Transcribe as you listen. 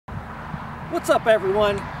What's up,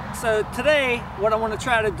 everyone? So today what I want to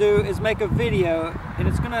try to do is make a video, and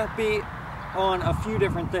it's going to be on a few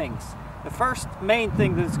different things. The first main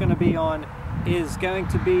thing that it's going to be on is going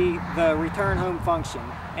to be the return home function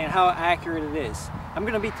and how accurate it is. I'm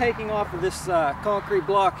going to be taking off of this concrete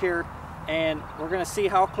block here, and we're going to see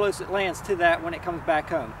how close it lands to that when it comes back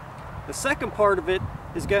home. The second part of it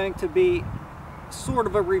is going to be sort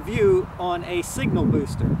of a review on a signal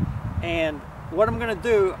booster. And what I'm going to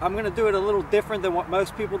do it a little different than what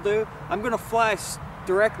most people do. I'm going to fly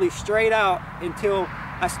directly straight out until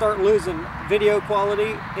I start losing video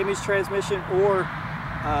quality, image transmission, or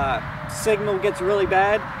signal gets really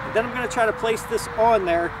bad. Then I'm going to try to place this on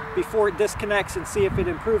there before it disconnects and see if it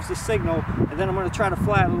improves the signal, and then I'm going to try to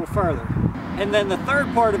fly a little further. And then the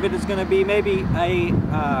third part of it is going to be maybe a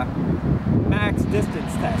max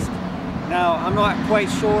distance test. Now, I'm not quite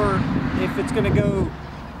sure if it's going to go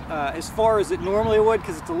as far as it normally would,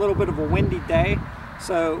 because it's a little bit of a windy day.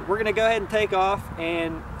 So we're going to go ahead and take off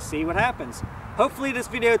and see what happens. Hopefully this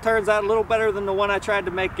video turns out a little better than the one I tried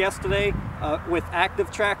to make yesterday with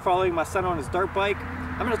active track, following my son on his dirt bike.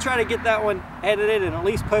 I'm going to try to get that one edited and at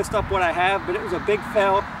least post up what I have, but it was a big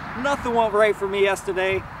fail. Nothing went right for me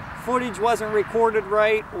yesterday. Footage wasn't recorded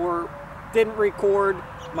right, or didn't record.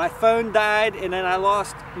 My phone died, and then I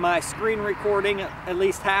lost my screen recording, at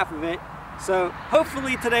least half of it. So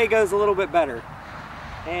hopefully today goes a little bit better.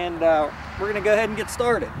 And we're going to go ahead and get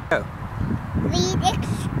started. Please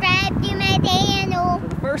subscribe to my channel. So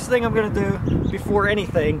the first thing I'm going to do before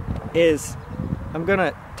anything is I'm going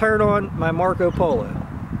to turn on my Marco Polo.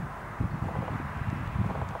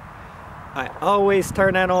 I always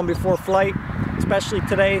turn that on before flight, especially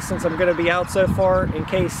today since I'm going to be out so far, in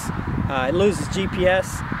case it loses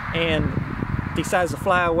GPS and decides to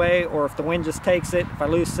fly away, or if the wind just takes it, if I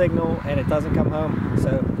lose signal and it doesn't come home.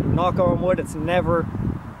 So knock on wood, it's never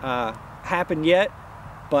happened yet,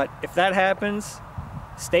 but if that happens,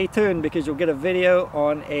 stay tuned, because you'll get a video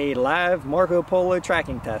on a live Marco Polo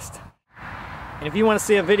tracking test. And if you want to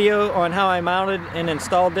see a video on how I mounted and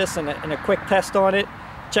installed this and a quick test on it,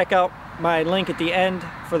 check out my link at the end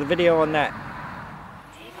for the video on that.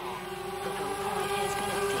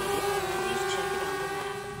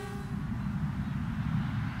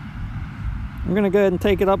 I'm going to go ahead and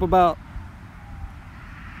take it up about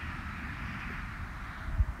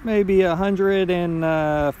maybe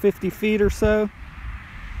 150 feet or so.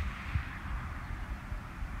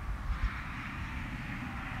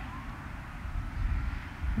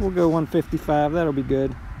 We'll go 155, that'll be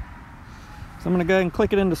good. So I'm going to go ahead and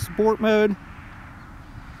click it into sport mode.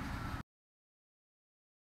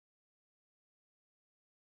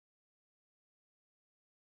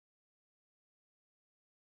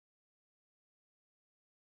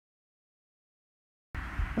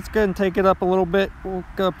 Let's go ahead and take it up a little bit. We'll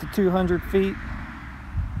go up to 200 feet.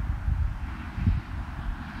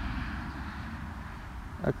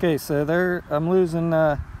 Okay, so there I'm losing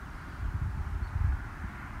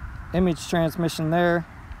image transmission there.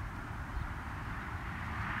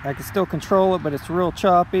 I can still control it, but it's real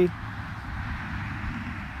choppy.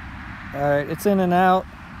 Alright, it's in and out.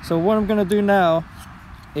 So what I'm going to do now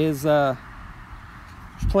is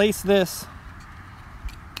place this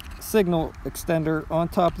signal extender on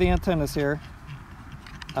top of the antennas here.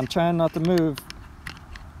 I'm trying not to move.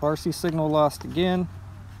 RC signal lost again.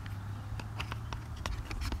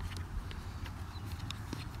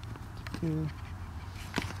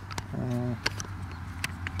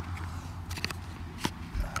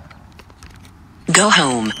 Go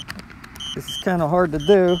home. This is kind of hard to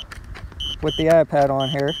do with the iPad on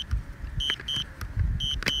here.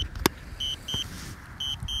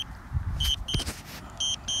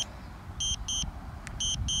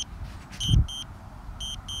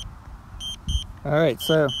 Alright,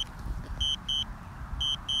 so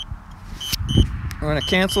I'm going to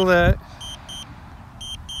cancel that,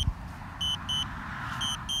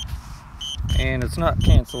 and it's not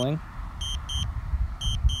canceling.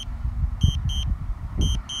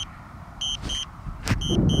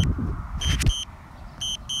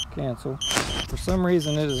 Cancel. For some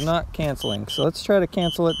reason it is not canceling, so let's try to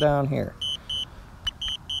cancel it down here.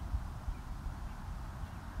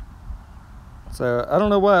 So I don't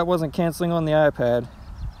know why it wasn't canceling on the iPad,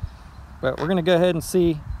 but we're going to go ahead and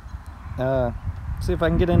see if I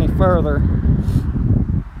can get any further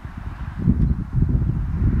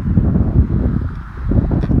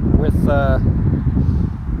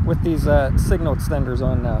with these signal extenders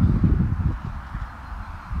on now.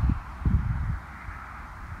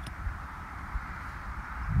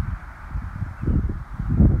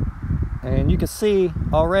 And you can see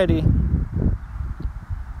already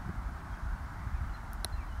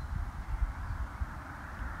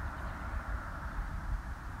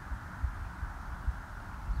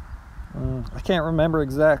I can't remember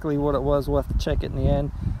exactly what it was. We'll have to check it in the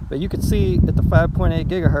end. But you can see at the 5.8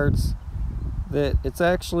 gigahertz that it's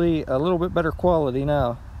actually a little bit better quality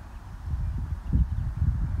now.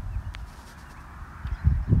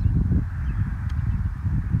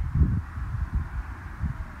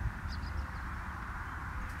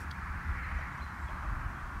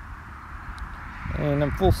 And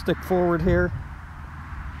I'm full stick forward here.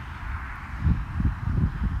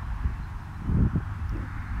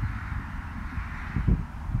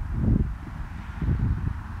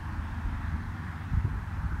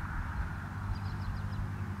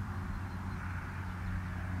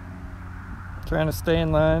 Trying to stay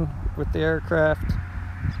in line with the aircraft,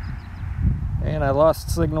 and I lost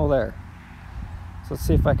signal there. So let's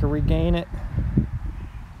see if I can regain it.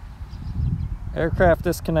 Aircraft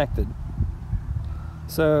disconnected.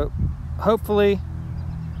 So hopefully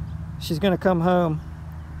she's going to come home.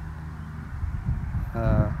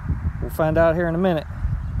 We'll find out here in a minute.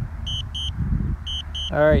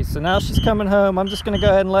 Alright, so now she's coming home. I'm just going to go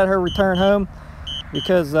ahead and let her return home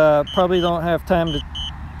because probably don't have time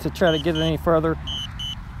to try to get it any further.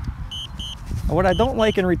 What I don't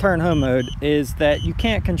like in return home mode is that you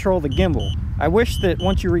can't control the gimbal. I wish that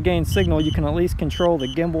once you regain signal you can at least control the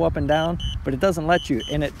gimbal up and down, but it doesn't let you,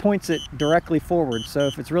 and it points it directly forward. So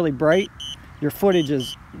if it's really bright, your footage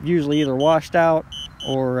is usually either washed out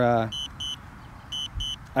or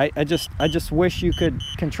I just wish you could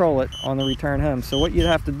control it on the return home. So what you'd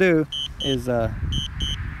have to do is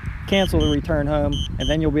cancel the return home, and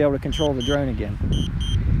then you'll be able to control the drone again.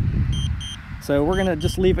 So we're going to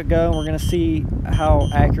just leave it go, and we're going to see how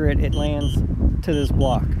accurate it lands to this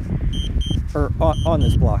block, or on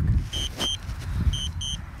this block.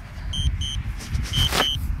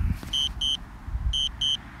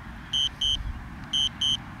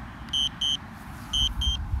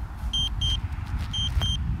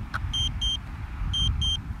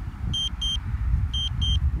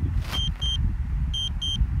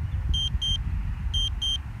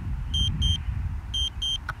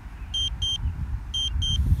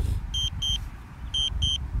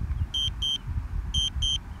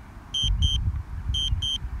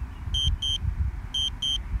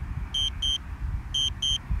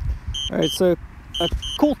 All right, so a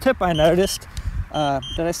cool tip I noticed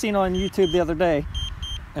that I seen on YouTube the other day,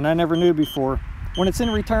 and I never knew before. When it's in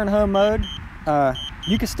return home mode,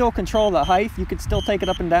 you can still control the height. You can still take it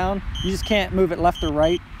up and down. You just can't move it left or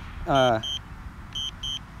right. I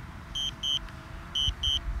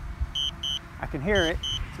can hear it.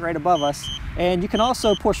 It's right above us. And you can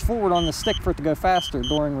also push forward on the stick for it to go faster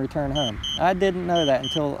during return home. I didn't know that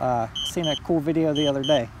until seen a cool video the other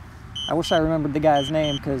day. I wish I remembered the guy's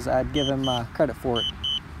name because I'd give him credit for it.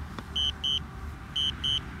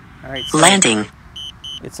 All right, so Landing.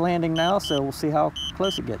 it's landing now, so we'll see how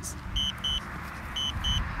close it gets.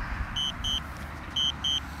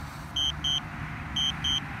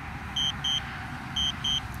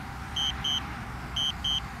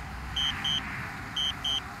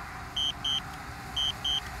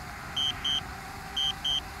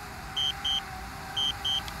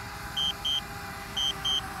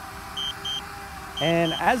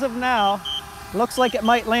 And as of now, looks like it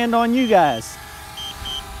might land on you guys.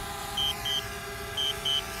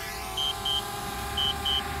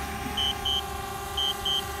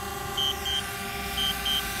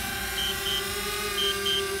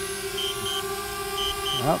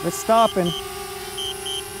 Well, it's stopping.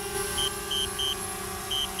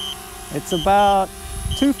 It's about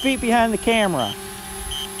 2 feet behind the camera.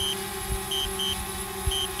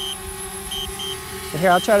 So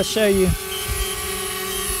here, I'll try to show you.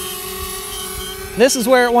 This is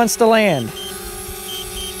where it wants to land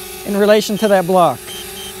in relation to that block.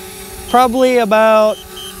 Probably about,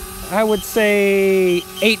 I would say,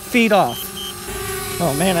 8 feet off.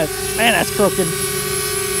 Oh man, that's crooked.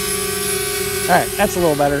 All right, that's a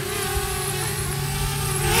little better.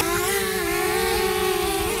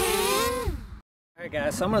 All right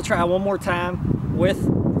guys, so I'm gonna try one more time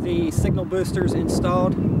with the signal boosters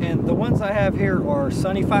installed. And the ones I have here are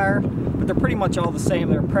Sunnyfire, but they're pretty much all the same.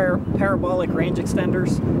 They're parabolic range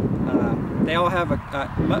extenders. They all have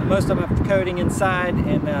most of them have the coating inside,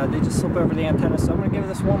 and they just slip over the antenna. So I'm gonna give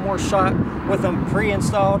this one more shot with them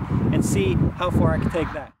pre-installed and see how far I can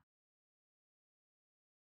take that.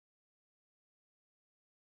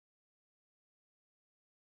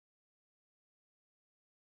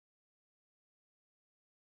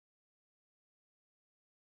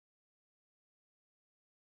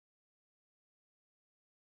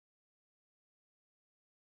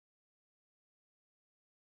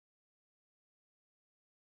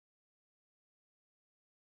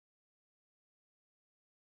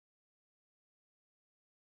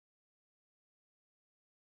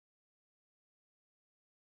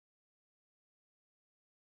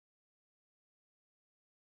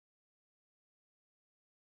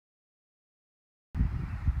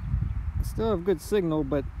 Still have good signal,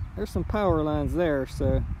 but there's some power lines there,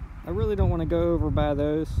 so I really don't want to go over by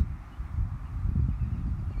those.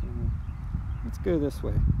 Let's go this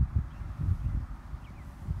way.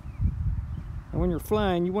 And when you're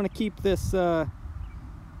flying, you want to keep this,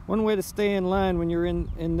 one way to stay in line when you're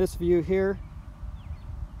in this view here,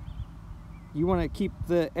 you want to keep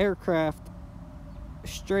the aircraft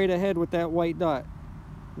straight ahead with that white dot.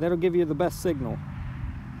 That'll give you the best signal.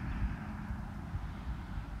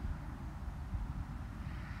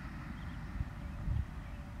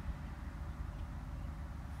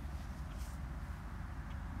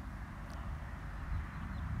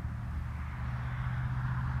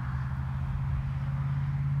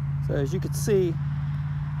 So as you can see,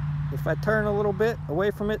 if I turn a little bit away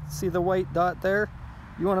from it, see the white dot there?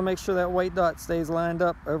 You want to make sure that white dot stays lined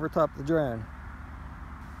up over top of the drone.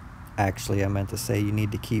 Actually, I meant to say you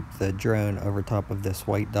need to keep the drone over top of this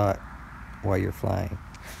white dot while you're flying.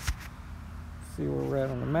 See where we're at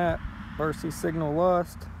on the map. RC signal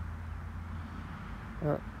lost.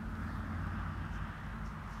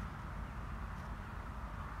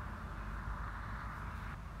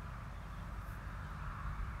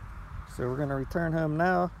 So we're going to return home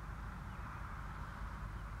now.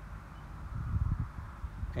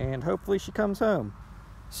 And hopefully she comes home.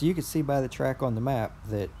 So you can see by the track on the map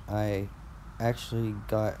that I actually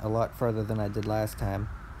got a lot further than I did last time.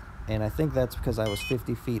 And I think that's because I was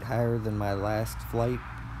 50 feet higher than my last flight.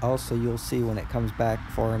 Also, you'll see when it comes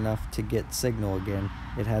back far enough to get signal again,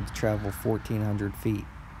 it had to travel 1,400 feet.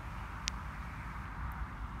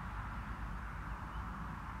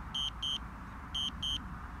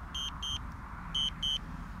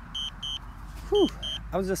 Whew,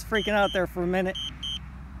 I was just freaking out there for a minute.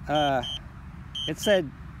 It said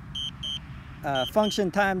function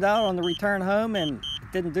timed out on the return home, and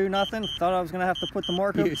it didn't do nothing. Thought I was gonna have to put the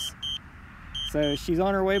mark use. So she's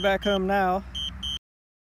on her way back home now.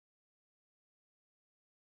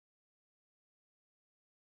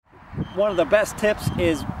 One of the best tips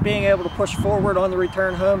is being able to push forward on the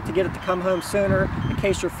return home to get it to come home sooner in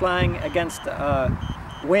case you're flying against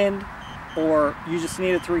wind, or you just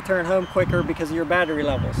need it to return home quicker because of your battery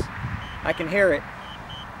levels. I can hear it.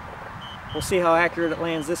 We'll see how accurate it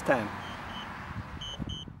lands this time.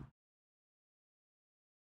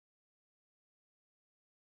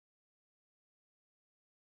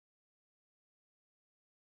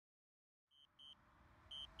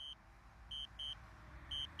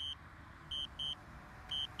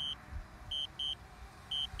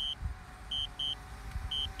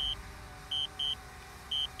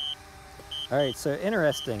 All right, so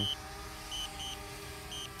interesting.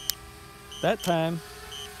 That time,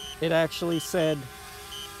 it actually said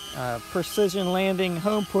precision landing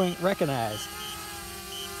home point recognized.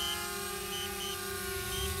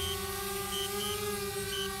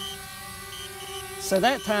 So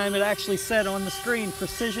that time it actually said on the screen,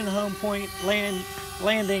 precision home point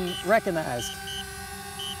landing recognized.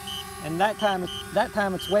 And that time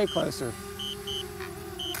it's way closer.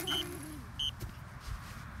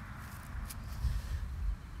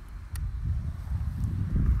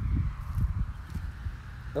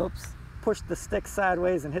 Oops, pushed the stick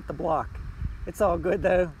sideways and hit the block. It's all good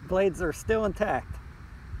though, blades are still intact.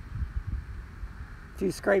 A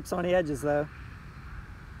few scrapes on the edges though.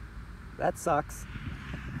 That sucks.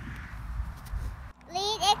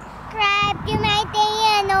 Please subscribe to my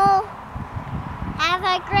channel. Have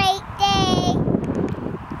a great day.